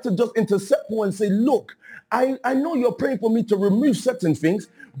 and he had to just intercept Paul and say, look, I know you're praying for me to remove certain things,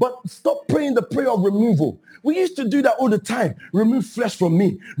 but stop praying the prayer of removal. We used to do that all the time. Remove flesh from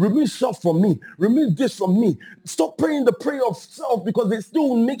me. Remove self from me. Remove this from me. Stop praying the prayer of self because it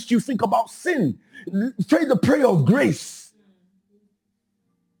still makes you think about sin. Pray the prayer of grace.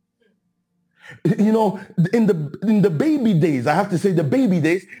 You know, in the baby days, I have to say the baby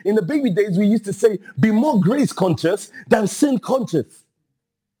days, in the baby days, we used to say, be more grace conscious than sin conscious.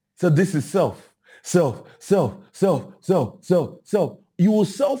 So this is self. You will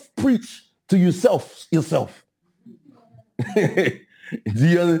self-preach to yourself. You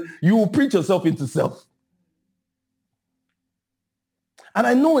will preach yourself into self. And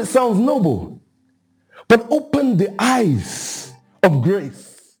I know it sounds noble, but open the eyes of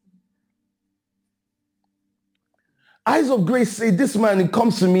grace. Eyes of grace say, this man, he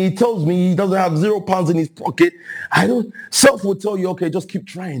comes to me, he tells me he doesn't have £0 in his pocket. Self will tell you, okay, just keep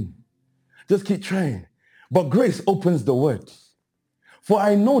trying. Just keep trying. But grace opens the word. For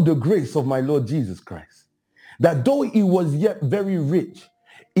I know the grace of my Lord Jesus Christ, that though he was yet very rich,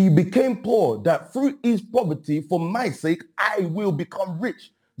 he became poor, that through his poverty, for my sake, I will become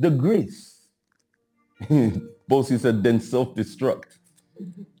rich. The grace. Bossy said, then self-destruct.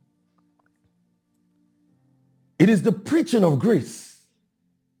 It is the preaching of grace.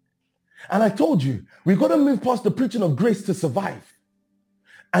 And I told you, we've got to move past the preaching of grace to survive.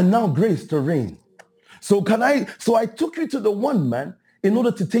 And now grace to reign. So I took you to the one man in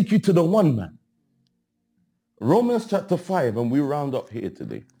order to take you to the one man. Romans chapter 5, and we round up here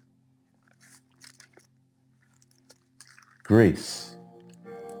today. Grace.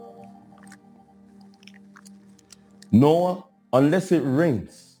 Noah, unless it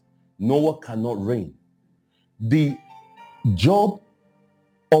rains, Noah cannot reign. The job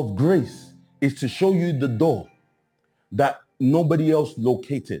of grace is to show you the door that nobody else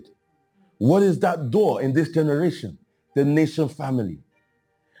located. What is that door in this generation? The nation family.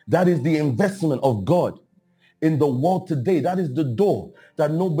 That is the investment of God in the world today. That is the door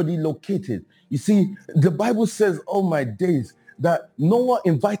that nobody located. You see, the Bible says, oh my days, that Noah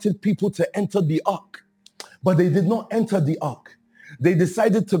invited people to enter the ark, but they did not enter the ark. They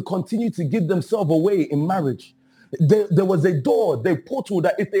decided to continue to give themselves away in marriage. There was a door, the portal,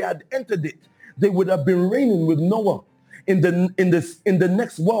 that if they had entered it, they would have been reigning with Noah in the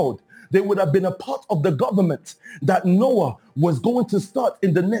next world. They would have been a part of the government that Noah was going to start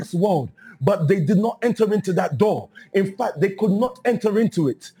in the next world. But they did not enter into that door. In fact, they could not enter into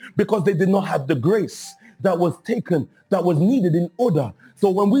it because they did not have the grace that was taken, that was needed in order. So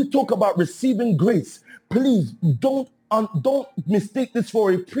when we talk about receiving grace, please don't mistake this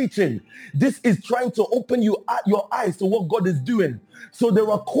for a preaching. This is trying to open your eyes to what God is doing. So there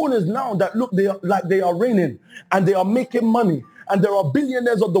are corners now that look like they are reigning and they are making money. And there are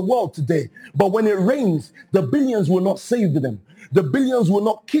billionaires of the world today. But when it rains, the billions will not save them. The billions will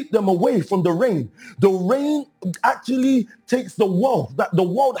not keep them away from the rain. The rain actually takes the wealth that the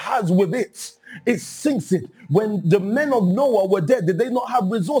world has with it. It sinks it. When the men of Noah were dead, did they not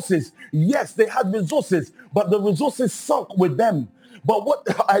have resources? Yes, they had resources, but the resources sunk with them. But what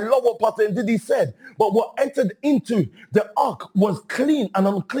I love what Pastor Ndidi said, but what entered into the ark was clean and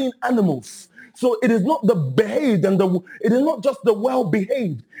unclean animals. So it is not the behaved and it is not just the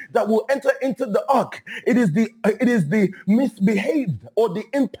well-behaved that will enter into the ark. It is the misbehaved or the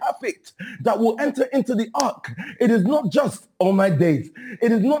imperfect that will enter into the ark. It is not just, oh my days,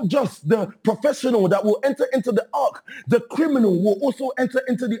 it is not just the professional that will enter into the ark. The criminal will also enter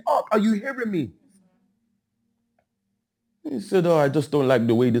into the ark. Are you hearing me? He said, oh, I just don't like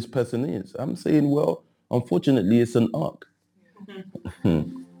the way this person is. I'm saying, well, unfortunately, it's an ark.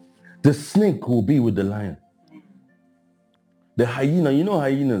 The snake will be with the lion. The hyena, you know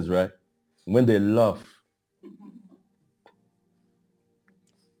hyenas, right? When they laugh.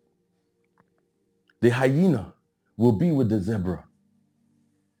 The hyena will be with the zebra.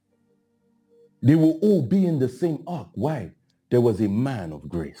 They will all be in the same ark. Why? There was a man of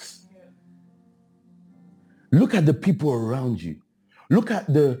grace. Look at the people around you. Look at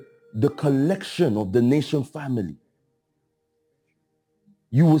the collection of the nation family.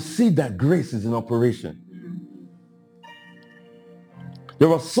 You will see that grace is in operation. There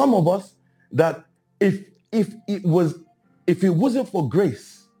are some of us that if it wasn't for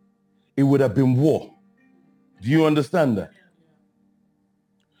grace, it would have been war. Do you understand that?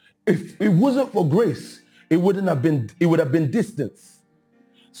 If it wasn't for grace, it would have been distance.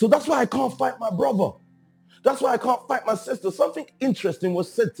 So that's why I can't fight my brother. That's why I can't fight my sister. Something interesting was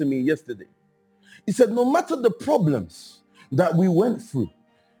said to me yesterday. He said, no matter the problems that we went through,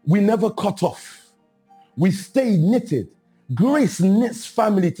 we never cut off. We stayed knitted. Grace knits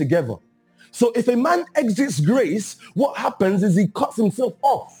family together. So if a man exits grace, what happens is he cuts himself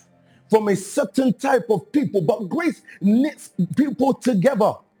off from a certain type of people. But grace knits people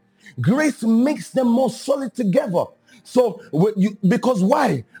together. Grace makes them more solid together. So because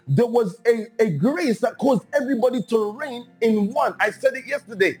why? There was a grace that caused everybody to reign in one. I said it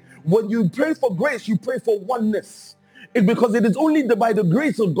yesterday. When you pray for grace, you pray for oneness. Because it is only by the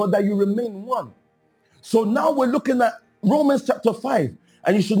grace of God that you remain one. So now we're looking at Romans chapter 5.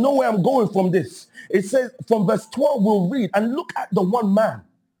 And you should know where I'm going from this. It says from verse 12 we'll read and look at the one man.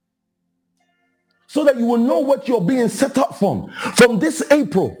 So that you will know what you're being set up from. From this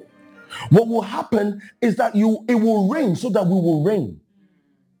April, what will happen is that it will rain so that we will reign.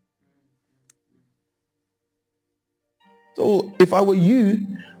 So if I were you,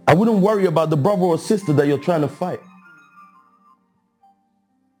 I wouldn't worry about the brother or sister that you're trying to fight.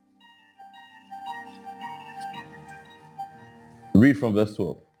 Read from verse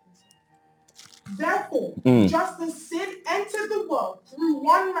 12. Therefore, just as sin entered the world through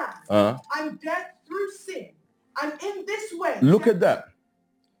one man, and death through sin, and in this way... Look at that.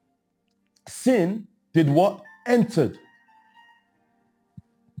 Sin did what? Entered.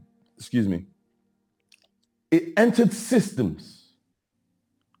 Excuse me. It entered systems.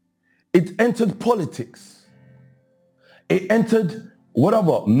 It entered politics. It entered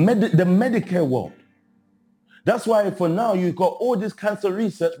whatever, the Medicare world. That's why for now you've got all this cancer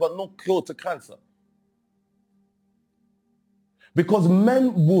research but no cure to cancer. Because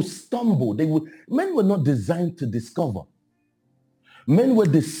men will stumble. Men were not designed to discover. Men were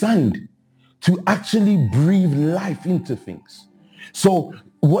designed to actually breathe life into things. So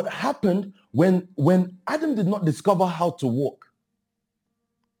what happened when Adam did not discover how to walk?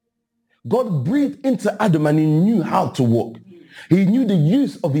 God breathed into Adam and he knew how to walk. He knew the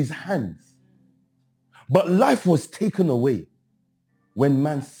use of his hands. But life was taken away when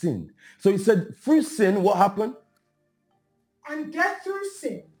man sinned. So he said, through sin, what happened? and death through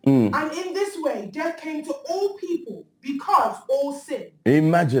sin. And in this way, death came to all people because all sinned.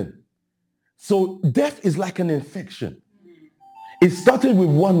 Imagine. So death is like an infection. It started with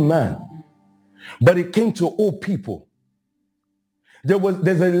one man, but it came to all people.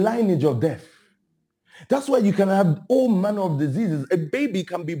 There's a lineage of death. That's why you can have all manner of diseases. A baby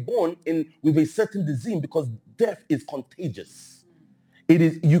can be born with a certain disease because death is contagious.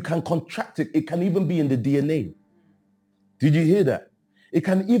 You can contract it. It can even be in the DNA. Did you hear that? It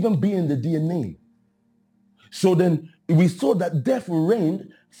can even be in the DNA. So then we saw that death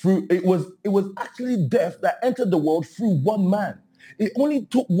reigned through, it was actually death that entered the world through one man. It only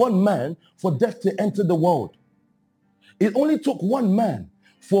took one man for death to enter the world. It only took one man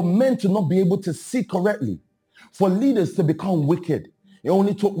for men to not be able to see correctly, for leaders to become wicked. It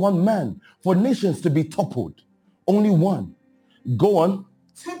only took one man for nations to be toppled. Only one. Go on.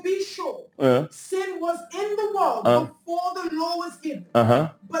 To be sure, sin was in the world before the law was given.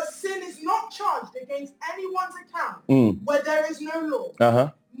 But sin is not charged against anyone's account where there is no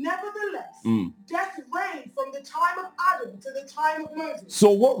law. Nevertheless, death reigned from the time of Adam to the time of Moses. So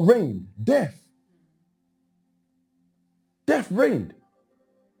what reigned? Death. Death reigned.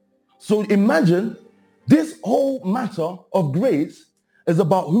 So imagine this whole matter of grace is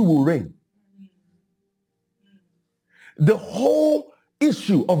about who will reign. The whole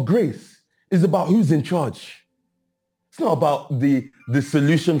issue of grace is about who's in charge. It's not about the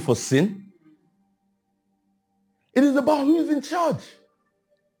solution for sin. It is about who's in charge.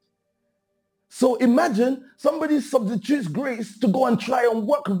 So imagine somebody substitutes grace to go and try and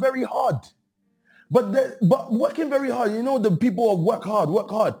work very hard. But working very hard, you know, the people of work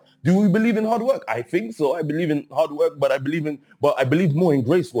hard. Do we believe in hard work? I think so. I believe in hard work, but I believe more in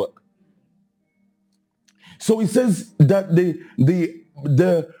grace work. So it says that the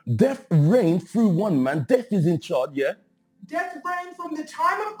death reigned through one man. Death is in charge, yeah? Death reigned from the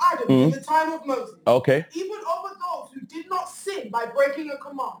time of Adam to the time of Moses. Okay. Even over those who did not sin by breaking a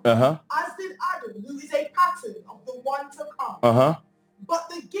command. As did Adam, who is a pattern of the one to come. But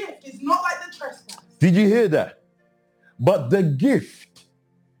the gift is not like the trespass. Did you hear that? But the gift.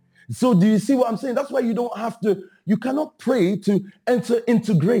 So do you see what I'm saying? That's why you cannot pray to enter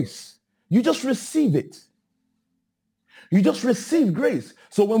into grace. You just receive it. You just receive grace.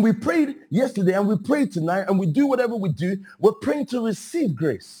 So when we prayed yesterday and we pray tonight and we do whatever we do, we're praying to receive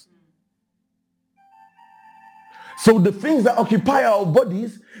grace. So the things that occupy our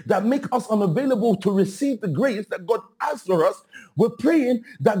bodies that make us unavailable to receive the grace that God has for us, we're praying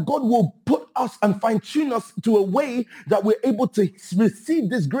that God will put us and fine-tune us to a way that we're able to receive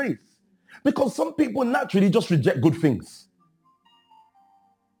this grace. Because some people naturally just reject good things.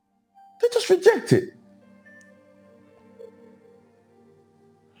 They just reject it.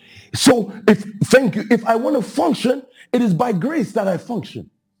 So if I want to function, it is by grace that I function.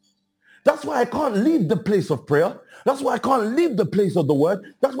 That's why I can't leave the place of prayer. That's why I can't leave the place of the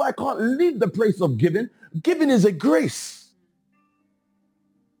word. That's why I can't leave the place of giving. Giving is a grace.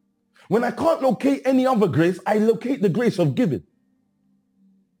 When I can't locate any other grace, I locate the grace of giving.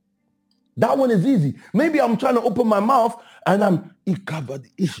 That one is easy. Maybe I'm trying to open my mouth and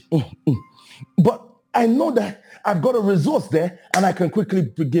but I know that I've got a resource there and I can quickly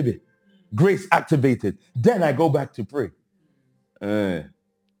give it. Grace activated. Then I go back to pray.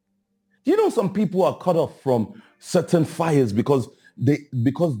 You know, some people are cut off from certain fires because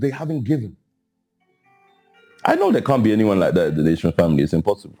they haven't given. I know there can't be anyone like that in the Nation family. It's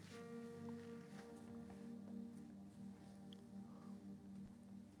impossible.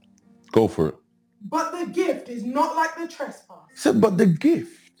 Go for it. But the gift is not like the trespass. But the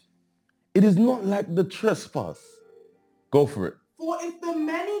gift, it is not like the trespass. Go for it. For if the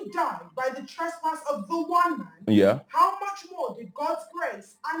many died by the trespass of the one man, how much more did God's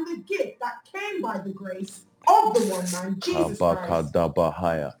grace and the gift that came by the grace of the one man, Jesus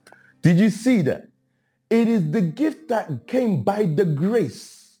Christ. Did you see that? It is the gift that came by the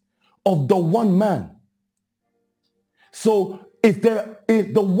grace of the one man. So if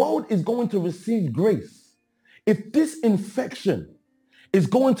the world is going to receive grace, if this infection is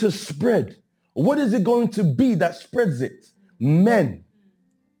going to spread, what is it going to be that spreads it? Men.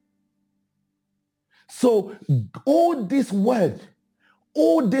 So all this word,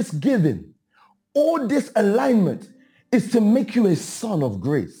 all this giving, all this alignment is to make you a son of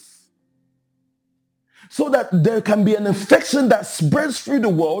grace. So that there can be an infection that spreads through the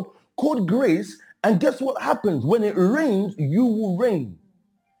world called grace. And guess what happens? When it rains, you will reign.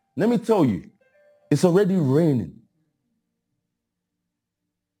 Let me tell you, it's already raining.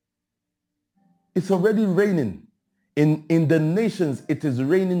 It's already raining. In the nations, it is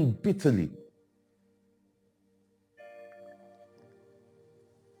raining bitterly.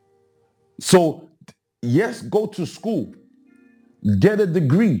 So, yes, go to school, get a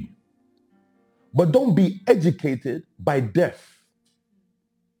degree, but don't be educated by death.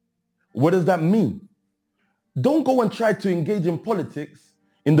 What does that mean? Don't go and try to engage in politics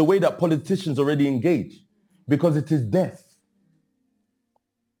in the way that politicians already engage, because it is death.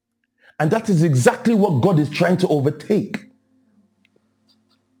 And that is exactly what God is trying to overtake.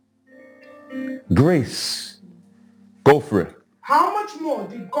 Grace. Go for it. How much more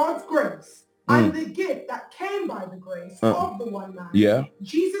did God's grace and the gift that came by the grace of the one man,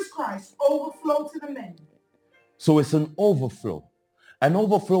 Jesus Christ, overflow to the many? So it's an overflow. An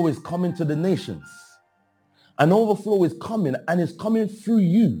overflow is coming to the nations. An overflow is coming, and it's coming through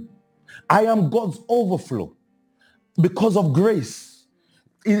you. I am God's overflow because of grace.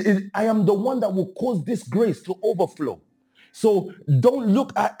 I am the one that will cause this grace to overflow. So don't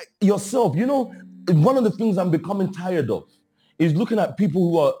look at yourself. You know, one of the things I'm becoming tired of is looking at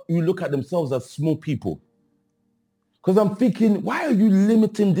people who look at themselves as small people. Because I'm thinking, why are you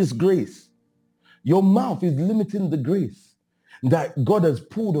limiting this grace? Your mouth is limiting the grace that God has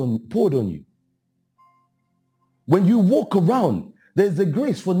poured on you. When you walk around, there's a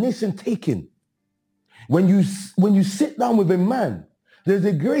grace for nation taking. When you sit down with a man, there's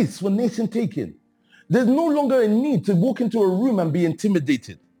a grace for nation taking. There's no longer a need to walk into a room and be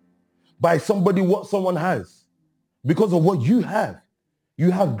intimidated by what someone has. Because of what you have.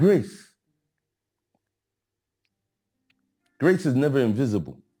 You have grace. Grace is never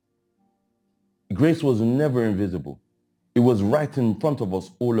invisible. Grace was never invisible. It was right in front of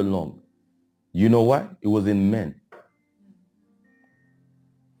us all along. You know why? It was in men.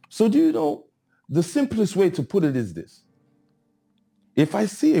 So do you know, the simplest way to put it is this. If I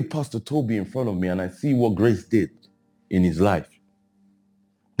see a Pastor Toby in front of me and I see what grace did in his life,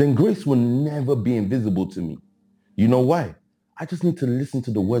 then grace will never be invisible to me. You know why? I just need to listen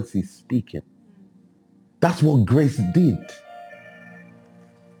to the words he's speaking. That's what grace did.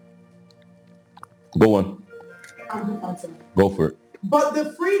 Go on. Go for it. But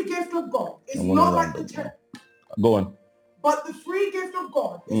the free gift of God is not like the Go on. But the free gift of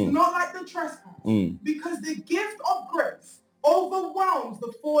God is not like the trespass, because the gift of grace overwhelms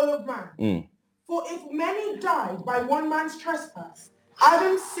the fall of man. For if many died by one man's trespass,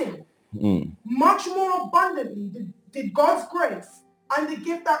 Adam's sin, much more abundantly did God's grace and the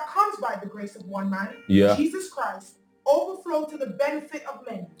gift that comes by the grace of one man, Jesus Christ, overflow to the benefit of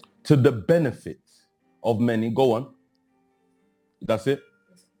many. To the benefit of many. Go on. That's it?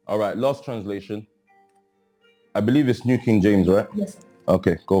 Yes. All right, last translation. I believe it's New King James, right? Yes, sir.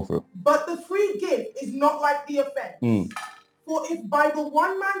 Okay, go for it. But the free gift is not like the offense. For if by the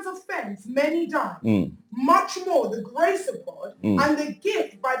one man's offense many died, much more the grace of God and the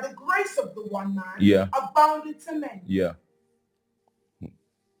gift by the grace of the one man abounded to many. Yeah.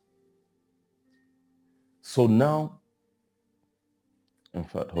 So now, in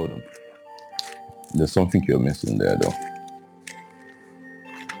fact, hold on. There's something you're missing there, though.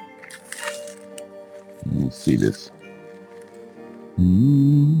 Let me see this.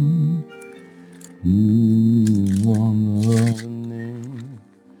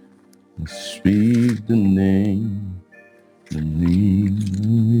 Speak the name,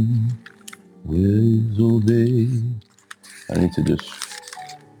 ways obey. I need to just.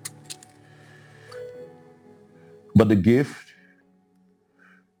 But the gift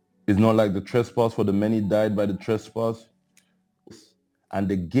is not like the trespass, for the many died by the trespass. And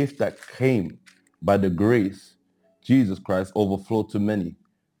the gift that came by the grace, Jesus Christ, overflowed to many.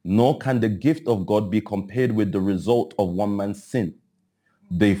 Nor can the gift of God be compared with the result of one man's sin.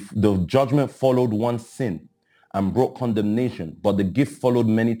 The judgment followed one sin and brought condemnation, but the gift followed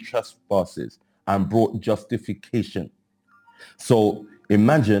many trespasses and brought justification. So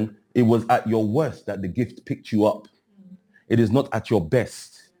imagine it was at your worst that the gift picked you up. It is not at your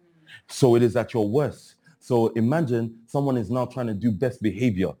best. So it is at your worst. So imagine someone is now trying to do best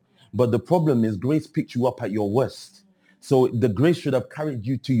behavior. But the problem is grace picked you up at your worst. So the grace should have carried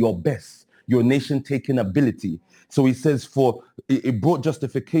you to your best, your nation-taking ability. So he says, for it brought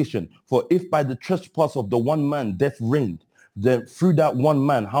justification. For if by the trespass of the one man death reigned, then through that one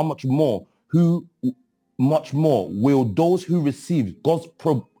man, how much more will those who receive God's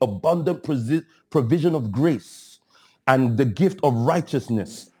abundant provision of grace and the gift of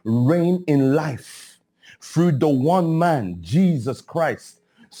righteousness reign in life through the one man, Jesus Christ.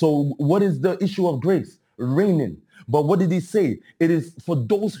 So what is the issue of grace? Reigning. But what did he say? It is for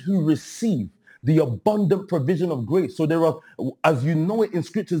those who receive the abundant provision of grace. So there are, as you know it in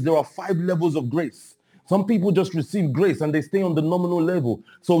scriptures, there are 5 levels of grace. Some people just receive grace and they stay on the nominal level.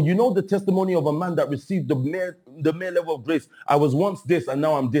 So you know the testimony of a man that received the mere level of grace. I was once this and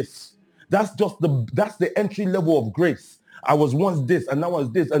now I'm this. That's the entry level of grace. I was once this and now I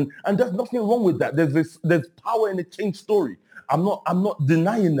was this, and there's nothing wrong with that. There's power in the change story. I'm not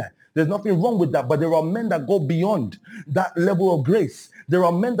denying that. There's nothing wrong with that, but there are men that go beyond that level of grace. There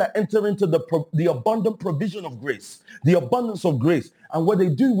are men that enter into the abundant provision of grace, the abundance of grace. And what they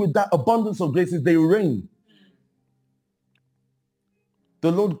do with that abundance of grace is they reign.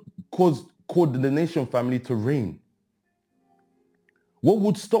 The Lord called the nation family to reign. What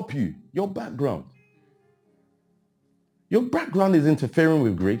would stop you? Your background. Your background is interfering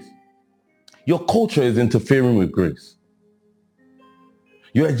with grace. Your culture is interfering with grace.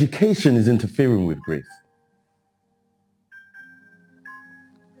 Your education is interfering with grace.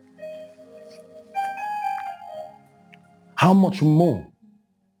 How much more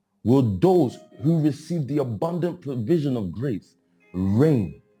will those who receive the abundant provision of grace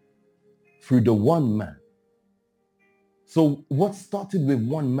reign through the one man? So what started with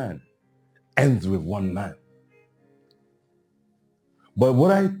one man ends with one man. But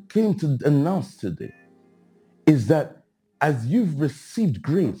what I came to announce today is that as you've received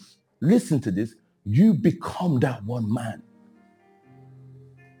grace, listen to this, you become that one man.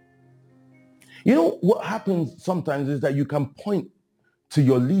 You know what happens sometimes is that you can point to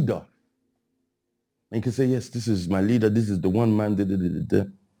your leader and you can say, yes, this is my leader, this is the one man, da, da, da, da, da.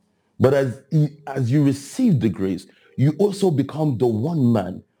 But as you receive the grace, you also become the one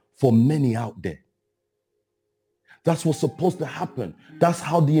man for many out there. That's what's supposed to happen. That's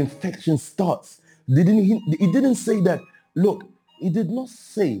how the infection starts. He didn't say that, look, he did not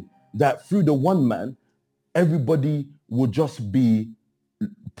say that through the one man, everybody would just be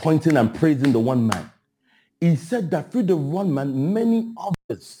pointing and praising the one man. He said that through the one man, many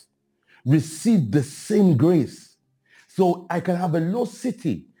others receive the same grace. So I can have a lost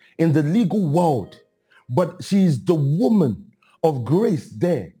city in the legal world, but she is the woman of grace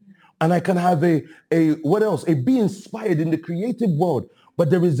there. And I can have a be inspired in the creative world, but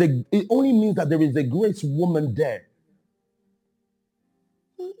it only means that there is a grace woman there.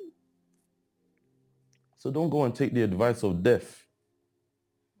 So don't go and take the advice of death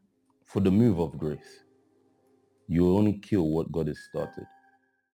for the move of grace. You will only kill what God has started.